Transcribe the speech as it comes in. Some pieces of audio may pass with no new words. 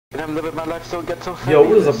I'm living my life so get so fabulous. Yo,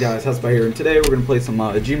 what is up, guys? How's by here? And today we're gonna play some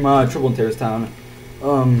Gmod Trouble in Terrorist Town.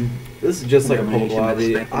 This is just like a public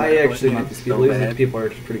lobby. I actually met these people. These people are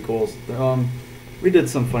actually pretty cool. We did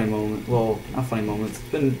some funny moments. Well, not funny moments. It's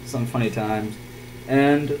been some funny times.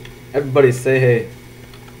 And everybody say hey.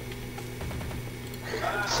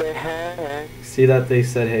 Say hey. See that they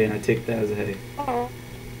said hey, and I take that as a hey.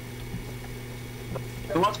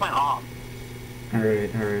 Who wants my arm?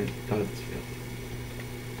 Alright. God, this failed.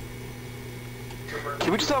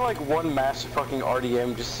 Can we just have like one massive fucking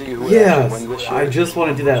RDM just see who Yes! actually wins this shit? I just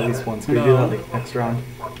want to do that at least once. Can we do that like next round?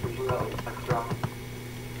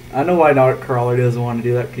 I know why Nightcrawler doesn't want to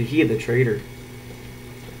do that, because he the traitor.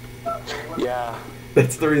 Yeah.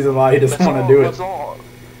 That's the reason why he doesn't want to do it.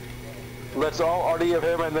 Let's all RDM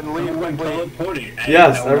him and then leave quickly.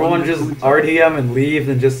 Yes, everyone just RDM and leave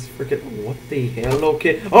and just freaking... What the hell?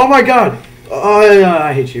 Okay. Oh my god! Oh,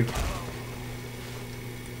 I hate you.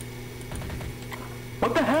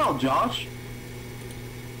 What the hell, Josh?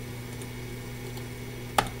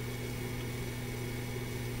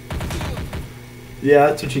 Yeah,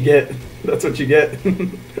 that's what you get. That's what you get.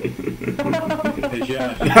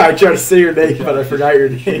 Yeah. I tried to say your name, but I forgot your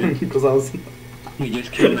name because I was... You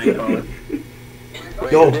just killed Nightcrawler.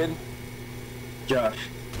 Wait, Yo. you did? Josh.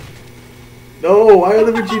 No, why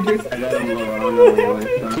would you do I got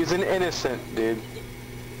him. He's an innocent, dude.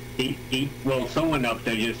 Well, someone up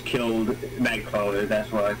there just killed Nightcrawler,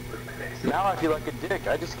 that's why. Now I feel like a dick.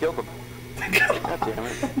 I just killed him. God damn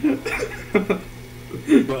it.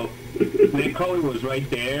 Well, Nightcrawler was right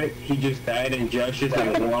there, he just died, and Josh just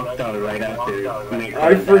like walked out right after Nightcrawler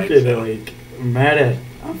I died, freaking so. like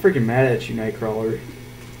I'm freaking mad at you, Nightcrawler.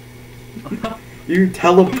 You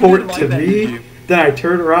teleport Like to that, me, did you? then I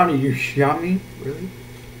turn around and you shot me? Really?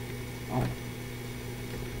 Oh.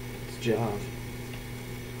 It's Josh.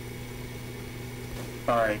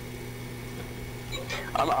 Alright.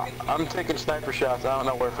 I'm taking sniper shots. I don't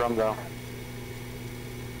know where from though.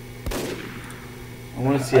 I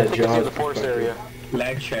want to see I a think it's near Josh. the forest area.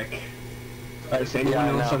 Lag check. Alright, is anyone Yeah,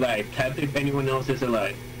 I else know. alive? Tap if anyone else is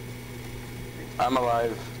alive. I'm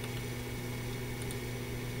alive.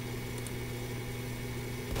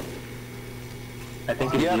 I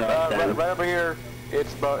think it's Yeah, Josh then. right over here.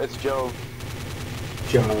 It's Joe.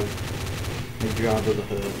 Josh. The job of the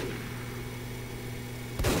hood.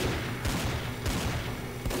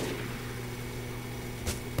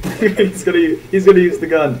 he's gonna use the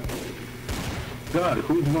gun. God,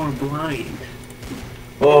 who's more blind?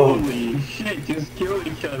 Oh. Holy shit, just killed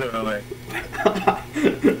each other already.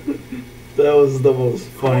 That was the most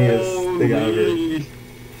funniest thing I ever heard. Holy.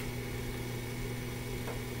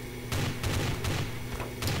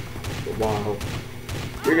 Wow.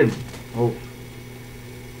 You're gonna... Oh.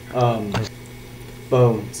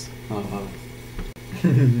 Bones. Oh.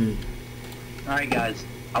 Alright guys,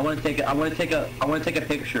 I wanna take a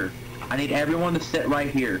picture. I need everyone to sit right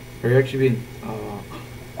here. Are you actually being...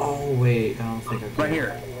 Oh, wait. I don't think I can. Right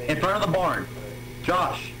here. In front of the barn.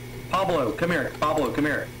 Josh. Pablo, come here. Pablo, come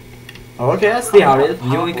here. Oh, okay, I see how it is.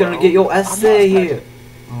 You ain't gonna get your essay here.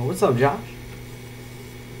 Oh, what's up, Josh?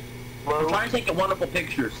 I'm trying to take a wonderful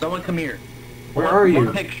picture. Someone come here. Where are you?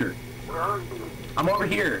 One picture. I'm over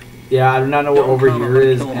here. Yeah, I do not know what Don't over come, I'm here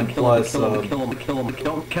gonna is, kill him, and kill him, plus, kill him, kill him, kill him,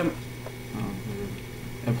 kill him, kill him.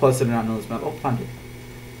 and plus I do not know this map. Oh, found it.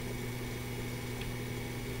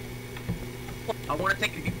 I want to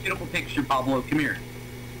take a beautiful picture, Pablo. Come here.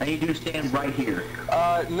 I need you to stand right here.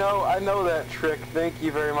 No, I know that trick. Thank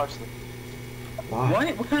you very much. Why?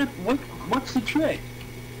 What? What kind of what's the trick?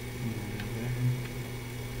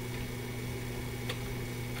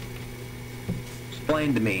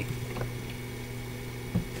 Explain to me.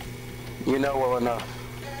 You know well enough.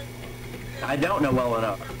 I don't know well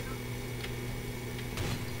enough.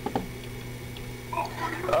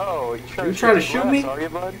 Oh, you You trying to through shoot glass, me? Are you,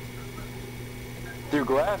 bud? Through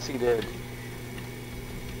glass, he did.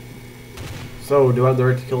 So, do I have the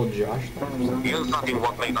right to kill Josh? You fucking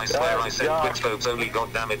what, mate? I swear I said Josh. quit folks only.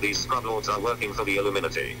 Goddammit, these scrub are working for the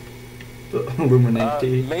Illuminati. The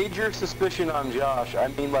Illuminati. Major suspicion on Josh. I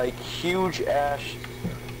mean, like, huge ass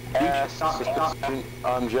suspicion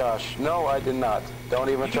on Josh. No, I did not. Don't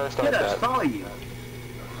even try to start I that. saw you.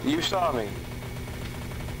 You saw me.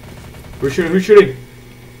 Who's shooting? Who's shooting?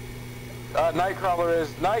 Nightcrawler is...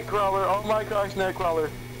 Nightcrawler! Oh my gosh, Nightcrawler!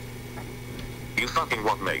 You fucking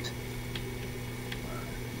what, mate?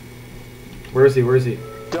 Where is he? Where is he?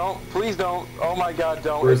 Don't. Please don't. Oh my god,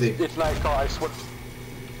 don't. Where is he? It's Nightcrawler, I swear.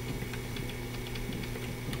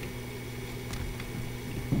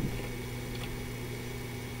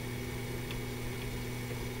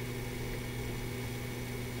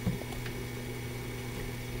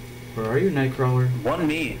 Where are you, Nightcrawler? Wasn't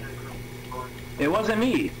me. It wasn't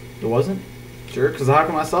me. It wasn't? Sure, because how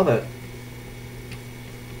come I saw that?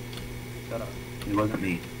 Shut up. It wasn't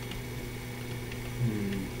me.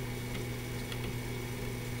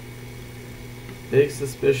 Big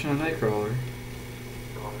suspicion of Nightcrawler.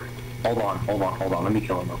 Hold on. Let me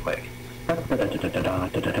kill him real quick.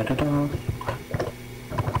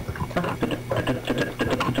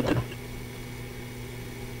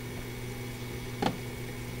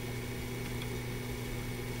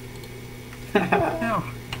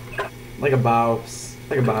 Like a mouse.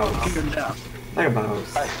 Like a mouse. Like a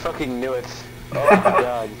mouse. I fucking knew it. Oh my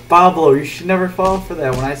god. Pablo, you should never fall for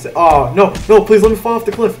that when I say— oh, no, no, please let me fall off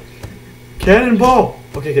the cliff. Cannonball!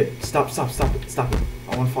 Okay, stop it.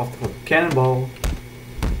 I want to fall off the cliff. Cannonball.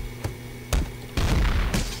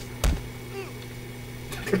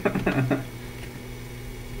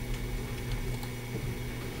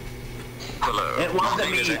 Hello. It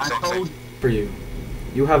wasn't me. I told. For you.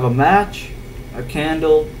 You have a match, a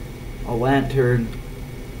candle, a lantern,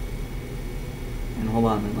 and hold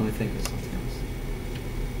on, let me think of something else.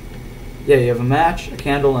 Yeah, you have a match, a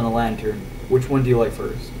candle, and a lantern. Which one do you like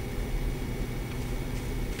first?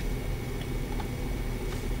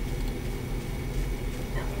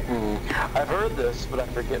 I've heard this, but I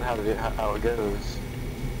forget how it goes.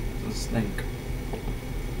 Let's think.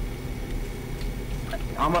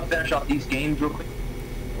 I'm gonna finish off these games real quick.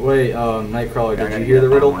 Wait, Nightcrawler, did you hear the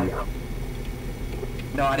riddle?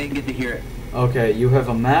 No, I didn't get to hear it. Okay, you have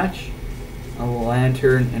a match, a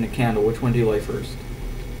lantern, and a candle. Which one do you like first?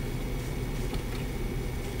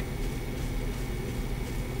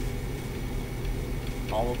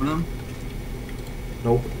 All of them?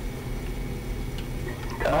 Nope.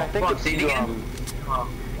 I think Fuck, it's say it again.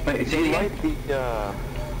 Wait, say it you again. like the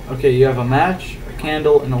Okay, you have a match, a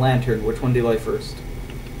candle, and a lantern. Which one do you like first?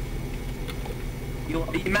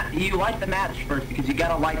 You like the match first because you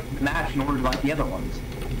gotta like the match in order to like the other ones.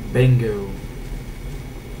 Bingo.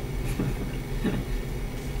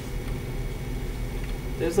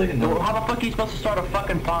 There's like another— Well, how the fuck are you supposed to start a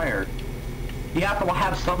fucking fire? You have to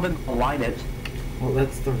have something to light it. well,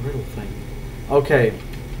 that's the riddle thing. Okay,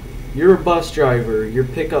 you're a bus driver. You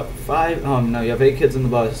pick up 5. No, you have 8 kids in the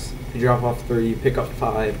bus. You drop off 3. You pick up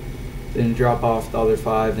 5. Then you drop off the other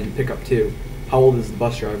 5. Then you pick up 2. How old is the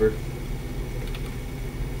bus driver?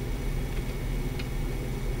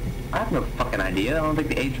 I have no fucking idea. I don't think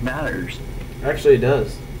the age matters. Actually, it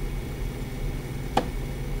does.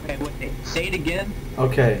 Okay, wait, say it again.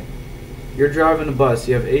 Okay, you're driving a bus.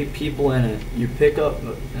 You have 8 people in it. You pick up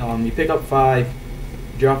 5,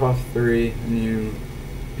 drop off 3, and you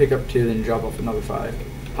pick up 2, then you drop off another 5.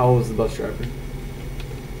 How old is the bus driver?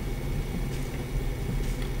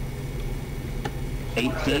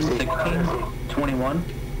 18, 16, 21.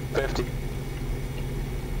 50.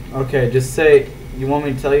 Okay, just say— you want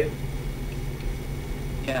me to tell you?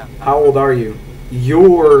 Yeah. How old are you?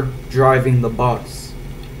 You're driving the bus.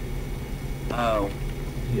 Oh.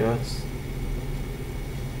 Yes.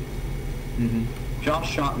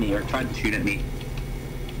 Josh shot me or tried to shoot at me.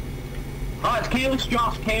 Oh, it's KOS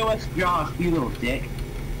Josh, you little dick.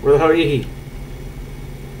 Where the hell are you?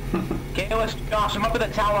 KOS Josh, I'm up at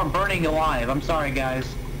the tower, I'm burning alive. I'm sorry,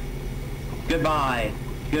 guys. Goodbye.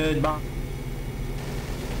 Goodbye.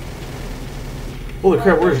 Holy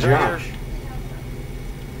crap, where's Josh?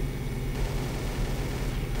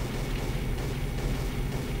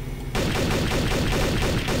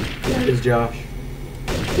 There is Josh.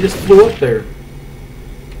 He just flew up there.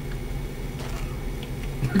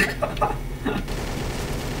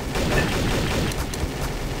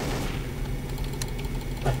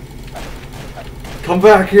 Come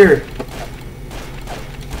back here.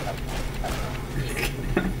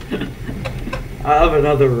 I have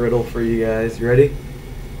another riddle for you guys. You ready?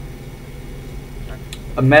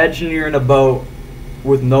 Imagine you're in a boat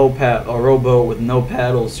with no a rowboat with no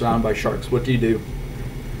paddles, surrounded by sharks. What do you do?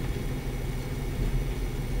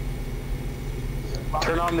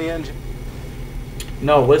 Turn on the engine.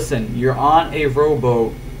 No, listen. You're on a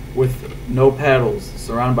rowboat with no paddles,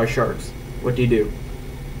 surrounded by sharks. What do you do?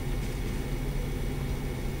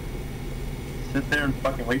 Sit there and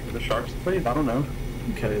fucking wait for the sharks to leave? I don't know.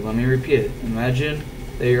 Okay, let me repeat it. Imagine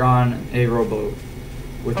that you're on a rowboat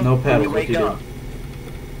with no paddles. What do you do?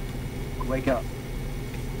 Wake up.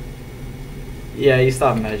 Yeah, you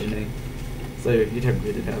stop imagining. So you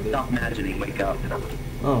technically did have it. Stop imagining, wake up.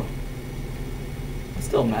 Oh. I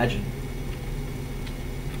still imagine.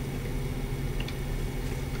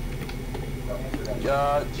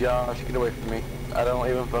 Josh, get away from me. I don't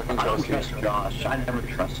even fucking I don't trust you. trust Josh. I never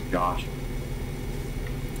trust Josh.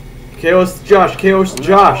 KO's Josh. KO's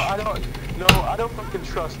Josh. No, I don't fucking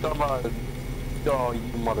trust oh, you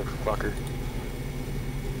motherfucker.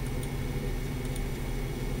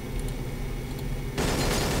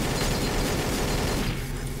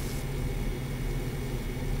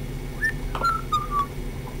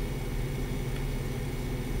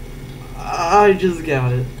 I just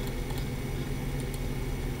got it.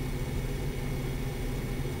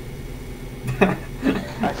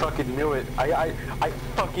 I fucking knew it. I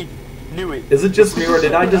fucking knew it. Is it just me, or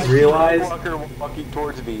did I just realize? Nightwalker walking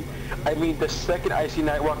towards me. I mean, the second I see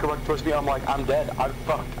Nightwalker walking towards me, I'm like, I'm dead. I'm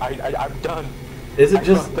fucked. I'm done. Is it I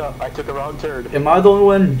just? fucked up. I took a wrong turn. Am I the only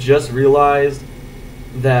one just realized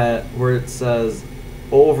that where it says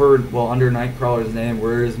over, well, under Nightcrawler's name,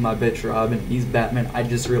 where is my bitch Robin? He's Batman. I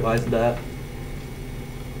just realized that.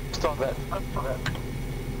 Stop that.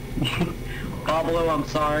 Pablo, I'm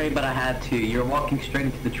sorry, but I had to. You're walking straight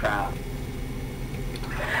into the trap.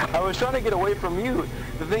 I was trying to get away from you.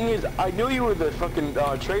 The thing is, I knew you were the fucking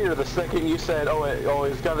traitor the second you said,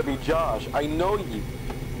 it's gotta be Josh. I know you.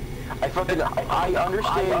 I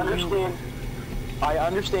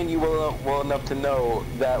understand you well enough to know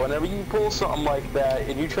that whenever you pull something like that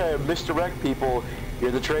and you try to misdirect people,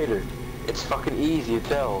 you're the traitor. It's fucking easy to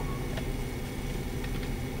tell.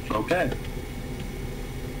 Okay.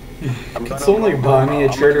 Can someone like buy me a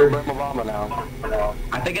traitor?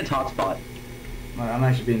 I think it's hotspot. I'm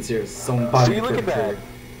actually being serious. Someone buy me a look at that. traitor.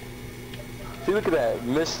 See, look at that.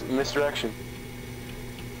 Misdirection.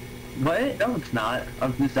 What? No, it's not. I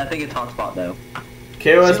think it's hotspot though.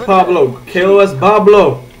 KOS Pablo. KOS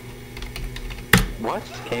Pablo. What?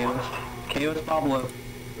 KOS Pablo.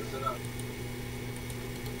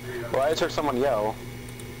 Well, I just heard someone yell.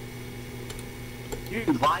 You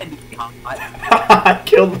lied to me. I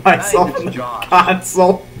killed myself in the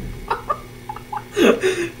console.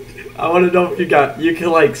 I want to know if you could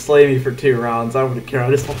like slay me for 2 rounds. I wouldn't care. I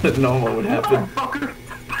just want to know what would happen. Motherfucker,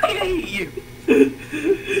 I hate you.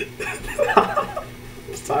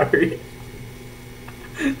 Sorry.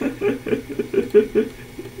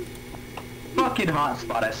 Fucking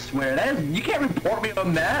hotspot, I swear. You can't report me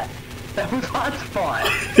on that. That was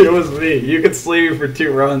hotspot. It was me. You could slay me for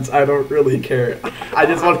 2 rounds. I don't really care. I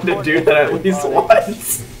just wanted to do that at least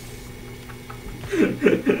once.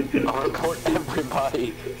 I'll report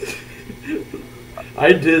everybody.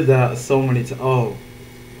 I did that so many times. Oh,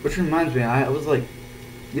 which reminds me, I was like,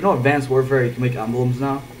 you know, Advanced Warfare, you can make emblems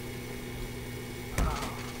now.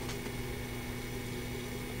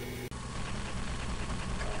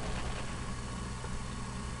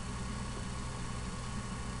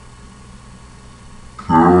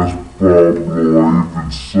 Yes, Pablo, I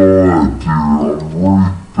even saw it, dear.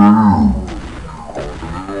 I'm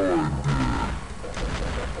right there.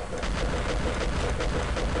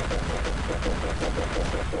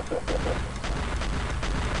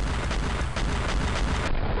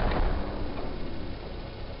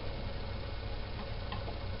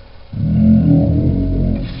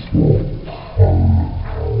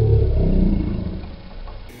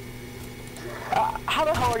 How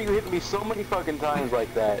the hell are you hitting me so many fucking times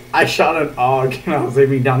like that? I shot an AUG and I was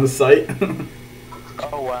aiming down the sight.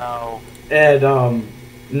 Oh wow. And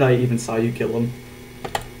no, I even saw you kill him.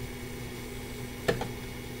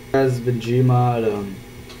 Guys, been Gmod.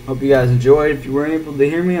 Hope you guys enjoyed. If you weren't able to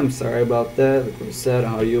hear me, I'm sorry about that. Like I said,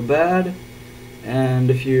 audio bad. And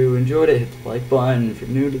if you enjoyed it, hit the like button. If you're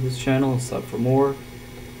new to this channel, sub for more.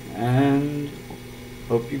 And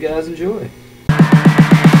hope you guys enjoy.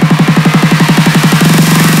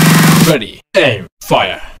 Ready, aim,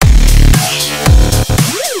 fire.